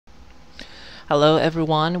Hello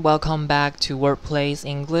everyone, welcome back to Workplace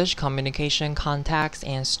English Communication Contacts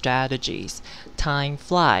and Strategies. Time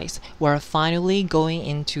flies. We're finally going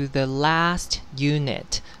into the last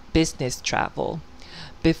unit, business travel.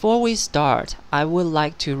 Before we start, I would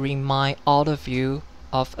like to remind all of you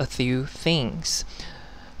of a few things.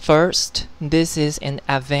 First, this is an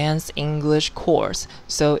advanced English course,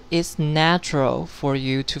 so it's natural for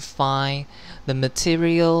you to find the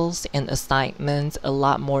materials and assignments a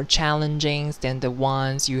lot more challenging than the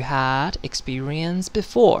ones you had experienced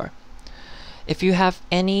before. If you have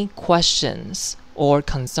any questions or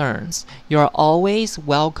concerns, you're always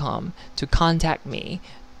welcome to contact me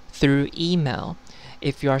through email.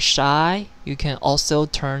 If you're shy, you can also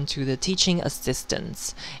turn to the teaching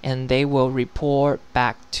assistants and they will report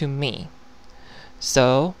back to me.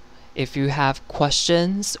 So, if you have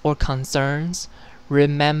questions or concerns,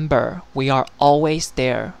 remember we are always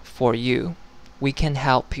there for you. We can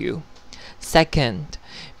help you. Second,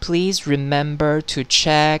 please remember to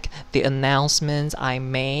check the announcements I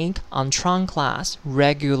make on Tron Class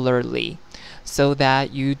regularly so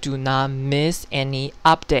that you do not miss any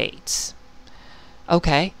updates.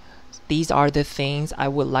 Okay, these are the things I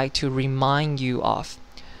would like to remind you of.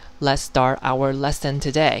 Let's start our lesson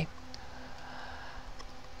today.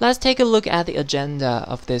 Let's take a look at the agenda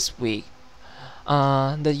of this week.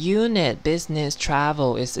 The unit business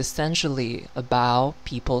travel is essentially about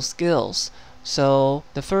people skills. So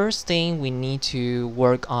the first thing we need to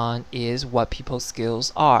work on is what people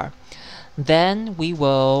skills are. Then we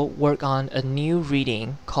will work on a new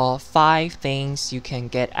reading called 5 Things You Can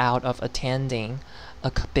Get Out of Attending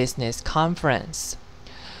a Business Conference.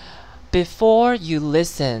 Before you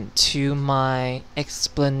listen to my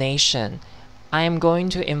explanation, I am going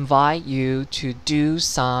to invite you to do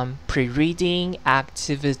some pre-reading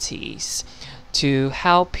activities to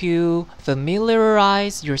help you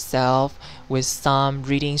familiarize yourself with some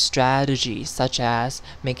reading strategies such as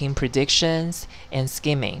making predictions and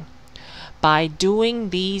skimming. By doing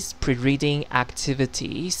these pre-reading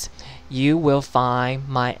activities, you will find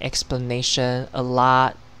my explanation a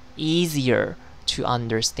lot easier to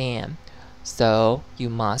understand, so you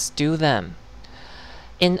must do them.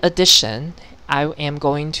 In addition, I am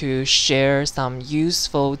going to share some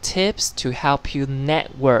useful tips to help you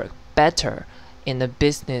network better in a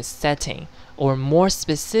business setting, or more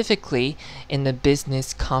specifically in a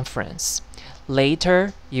business conference.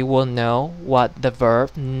 Later, you will know what the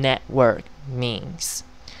verb network means.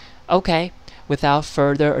 Okay, without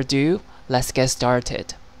further ado, let's get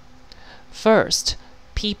started. First,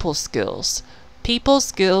 people skills. People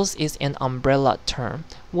skills is an umbrella term.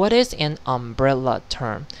 What is an umbrella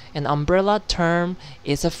term? An umbrella term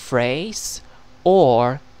is a phrase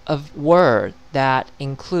or a word that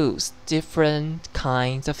includes different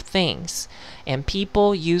kinds of things, and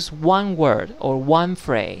people use one word or one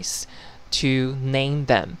phrase to name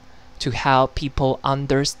them to help people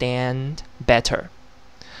understand better.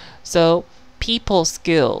 So, people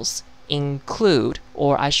skills include,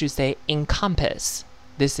 or I should say encompass.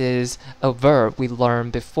 This is a verb we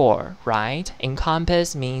learned before, right?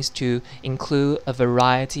 Encompass means to include a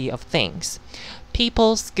variety of things.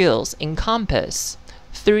 People skills encompass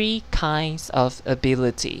 3 kinds of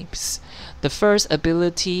abilities. The first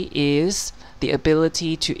ability is the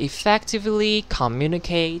ability to effectively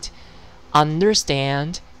communicate,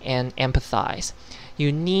 understand, and empathize.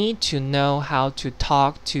 You need to know how to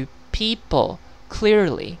talk to people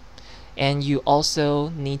clearly, and you also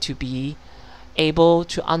need to be able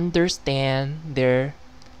to understand their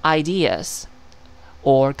ideas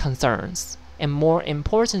or concerns. And more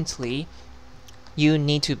importantly, you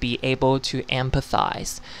need to be able to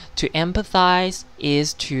empathize. To empathize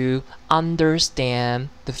is to understand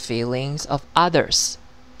the feelings of others.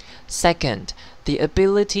 Second, the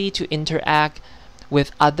ability to interact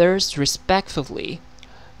with others respectfully.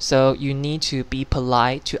 So you need to be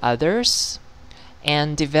polite to others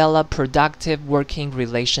and develop productive working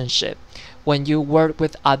relationship. When you work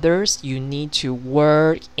with others, you need to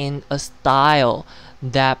work in a style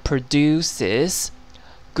that produces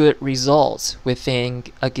good results within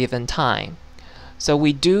a given time. So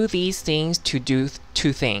we do these things to do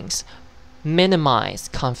 2 things: minimize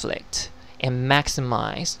conflict and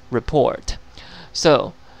maximize rapport.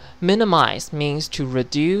 So minimize means to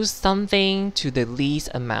reduce something to the least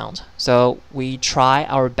amount. So we try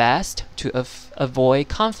our best to avoid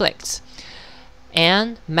conflicts.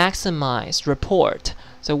 And maximize rapport.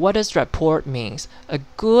 So what does rapport means? A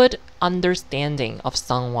good understanding of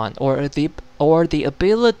someone, or the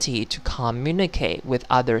ability to communicate with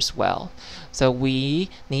others well. So we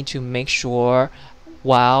need to make sure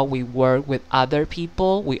while we work with other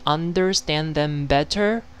people, we understand them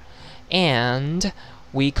better and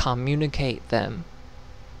we communicate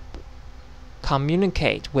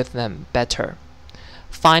with them better.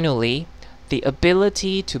 Finally, the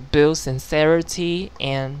ability to build sincerity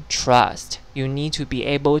and trust. You need to be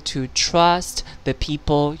able to trust the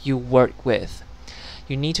people you work with.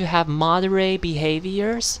 You need to have moderate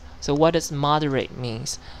behaviors. So what does moderate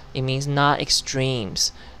means? It means not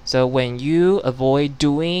extremes. So when you avoid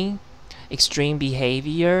doing extreme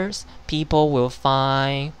behaviors, people will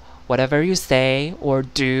find whatever you say or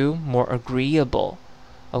do more agreeable.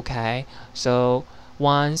 Okay, so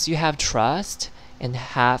once you have trust and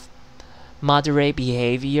have moderate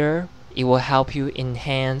behavior, it will help you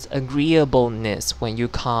enhance agreeableness when you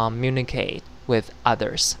communicate with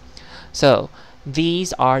others. So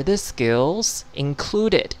these are the skills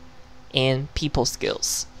included in people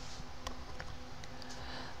skills.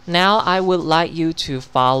 Now I would like you to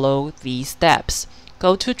follow these steps.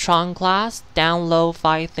 Go to Tron class, download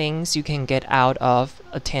 5 things you can get out of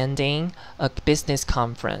attending a business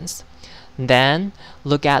conference. Then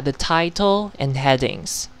look at the title and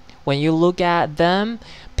headings. When you look at them,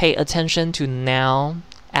 pay attention to noun,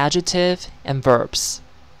 adjective, and verbs.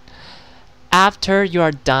 After you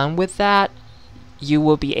are done with that, you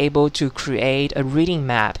will be able to create a reading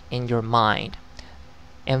map in your mind.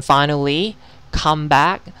 And finally, come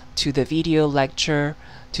back to the video lecture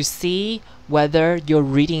to see whether your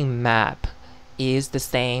reading map is the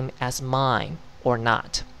same as mine or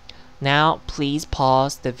not. Now, please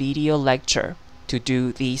pause the video lecture to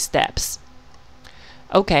do these steps.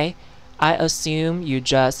 Okay, I assume you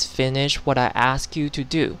just finished what I asked you to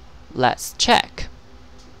do. Let's check.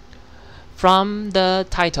 From the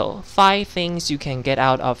title, 5 things you can get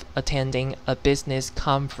out of attending a business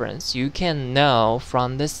conference, you can know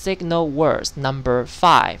from the signal words number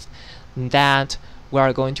 5 that we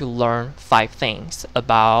are going to learn 5 things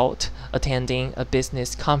about attending a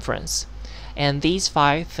business conference. And these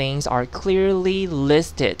 5 things are clearly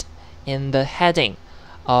listed in the heading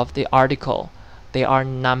of the article. They are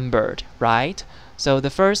numbered, right? So the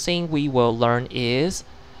first thing we will learn is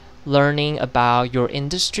learning about your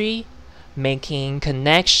industry, making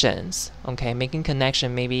connections, okay, making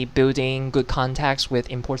connection, maybe building good contacts with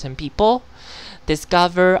important people.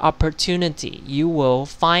 Discover opportunity. You will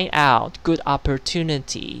find out good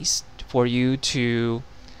opportunities for you to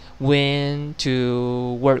win,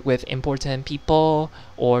 to work with important people,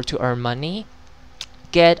 or to earn money.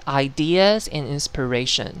 Get ideas and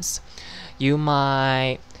inspirations. You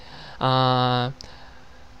might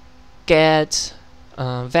get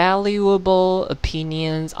valuable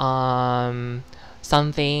opinions on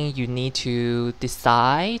something you need to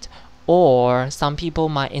decide, or some people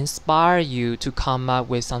might inspire you to come up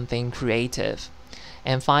with something creative.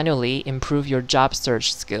 And finally, improve your job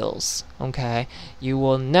search skills. Okay, you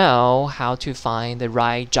will know how to find the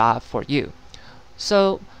right job for you.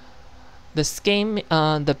 So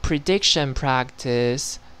the prediction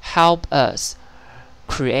practice help us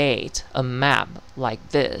create a map like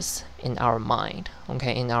this in our mind.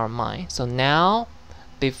 Okay, in our mind. So now,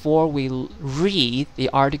 before we read the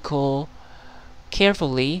article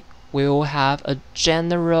carefully, we will have a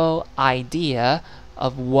general idea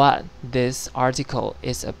of what this article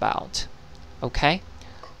is about. Okay?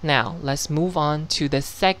 Now, let's move on to the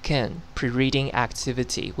second pre-reading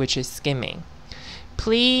activity, which is skimming.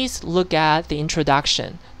 Please look at the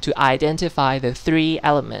introduction to identify the 3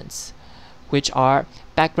 elements, which are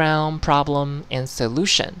background, problem, and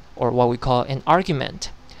solution, or what we call an argument.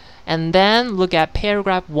 And then look at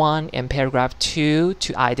paragraph 1 and paragraph 2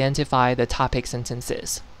 to identify the topic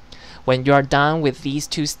sentences. When you are done with these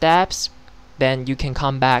 2 steps, then you can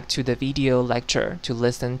come back to the video lecture to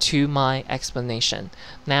listen to my explanation.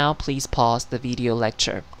 Now please pause the video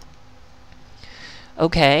lecture.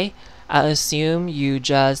 Okay, I assume you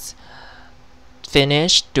just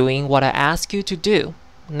finished doing what I asked you to do.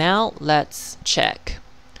 Now let's check.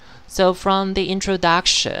 So from the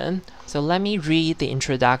introduction, so let me read the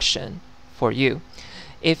introduction for you.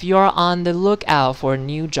 If you're on the lookout for a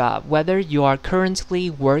new job, whether you are currently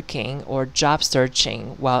working or job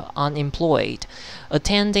searching while unemployed,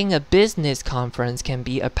 attending a business conference can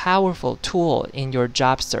be a powerful tool in your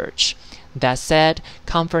job search. That said,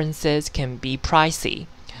 conferences can be pricey.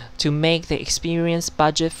 To make the experience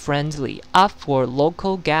budget-friendly, opt for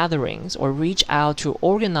local gatherings or reach out to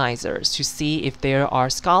organizers to see if there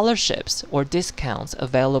are scholarships or discounts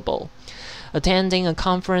available. Attending a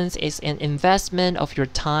conference is an investment of your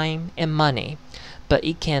time and money, but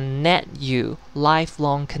it can net you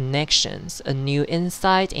lifelong connections, a new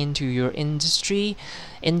insight into your industry,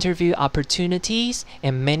 interview opportunities,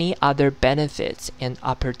 and many other benefits and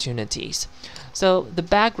opportunities. So the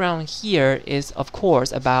background here is, of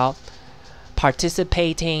course, about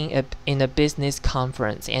participating in a business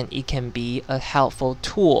conference, and it can be a helpful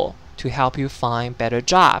tool to help you find better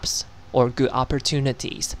jobs or good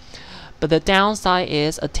opportunities. But the downside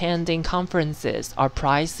is attending conferences are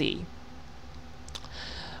pricey.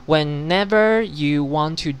 Whenever you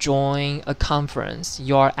want to join a conference,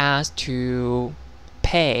 you're asked to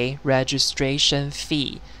pay registration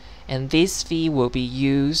fee, and this fee will be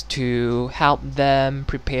used to help them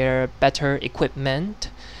prepare better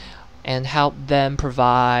equipment and help them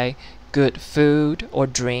provide good food or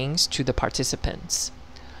drinks to the participants.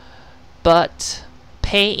 But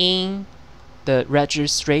paying the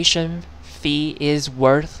registration fee is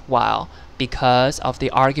worthwhile because of the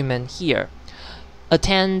argument here.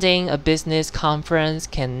 Attending a business conference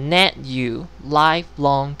can net you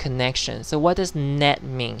lifelong connections. So what does net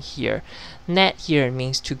mean here? Net here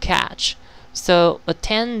means to catch. So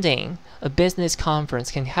attending a business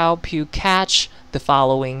conference can help you catch the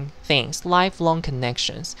following things: lifelong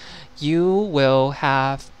connections. You will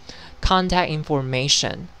have contact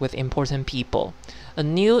information with important people. A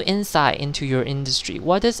new insight into your industry.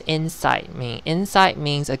 What does insight mean? Insight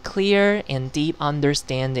means a clear and deep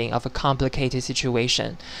understanding of a complicated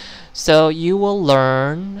situation. So you will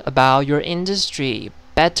learn about your industry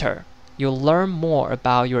better. You'll learn more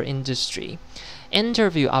about your industry.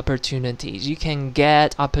 Interview opportunities. You can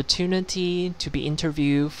get opportunity to be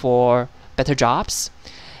interviewed for better jobs,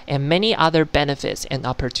 and many other benefits and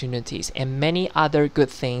opportunities, and many other good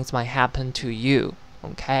things might happen to you,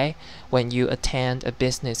 okay, when you attend a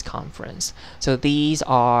business conference. So these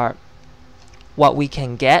are what we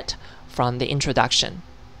can get from the introduction.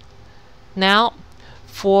 Now,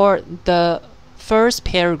 for the first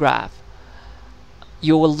paragraph,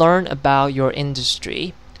 you will learn about your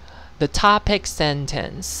industry. The topic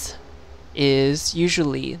sentence is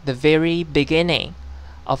usually the very beginning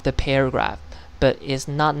of the paragraph, but is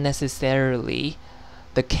not necessarily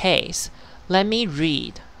the case. Let me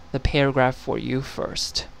read the paragraph for you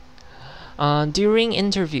first. During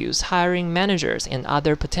interviews, hiring managers and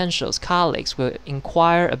other potential colleagues will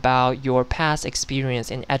inquire about your past experience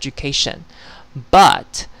in education.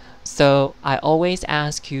 But, so I always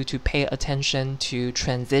ask you to pay attention to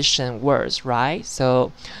transition words, right?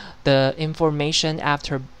 So the information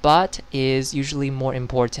after but is usually more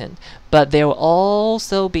important. But they will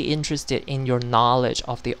also be interested in your knowledge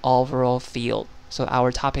of the overall field. So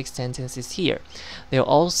our topic sentence is here. They'll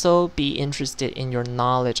also be interested in your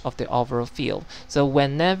knowledge of the overall field. So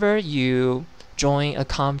whenever you join a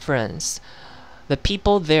conference, the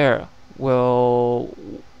people there will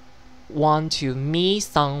want to meet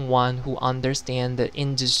someone who understands the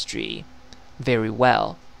industry very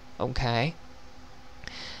well, okay?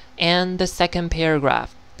 And the second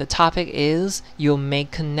paragraph, the topic is you'll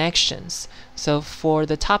make connections. So for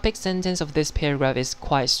the topic sentence of this paragraph is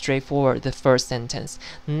quite straightforward. The first sentence,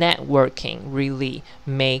 networking really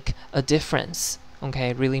make a difference.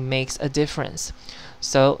 Okay, really makes a difference.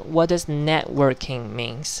 So what does networking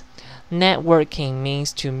means? Networking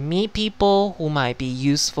means to meet people who might be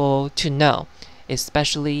useful to know,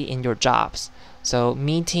 especially in your jobs. So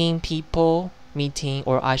meeting people, meeting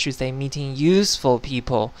useful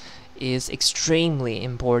people is extremely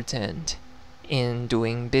important in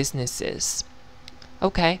doing businesses.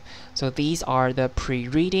 Okay, so these are the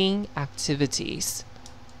pre-reading activities.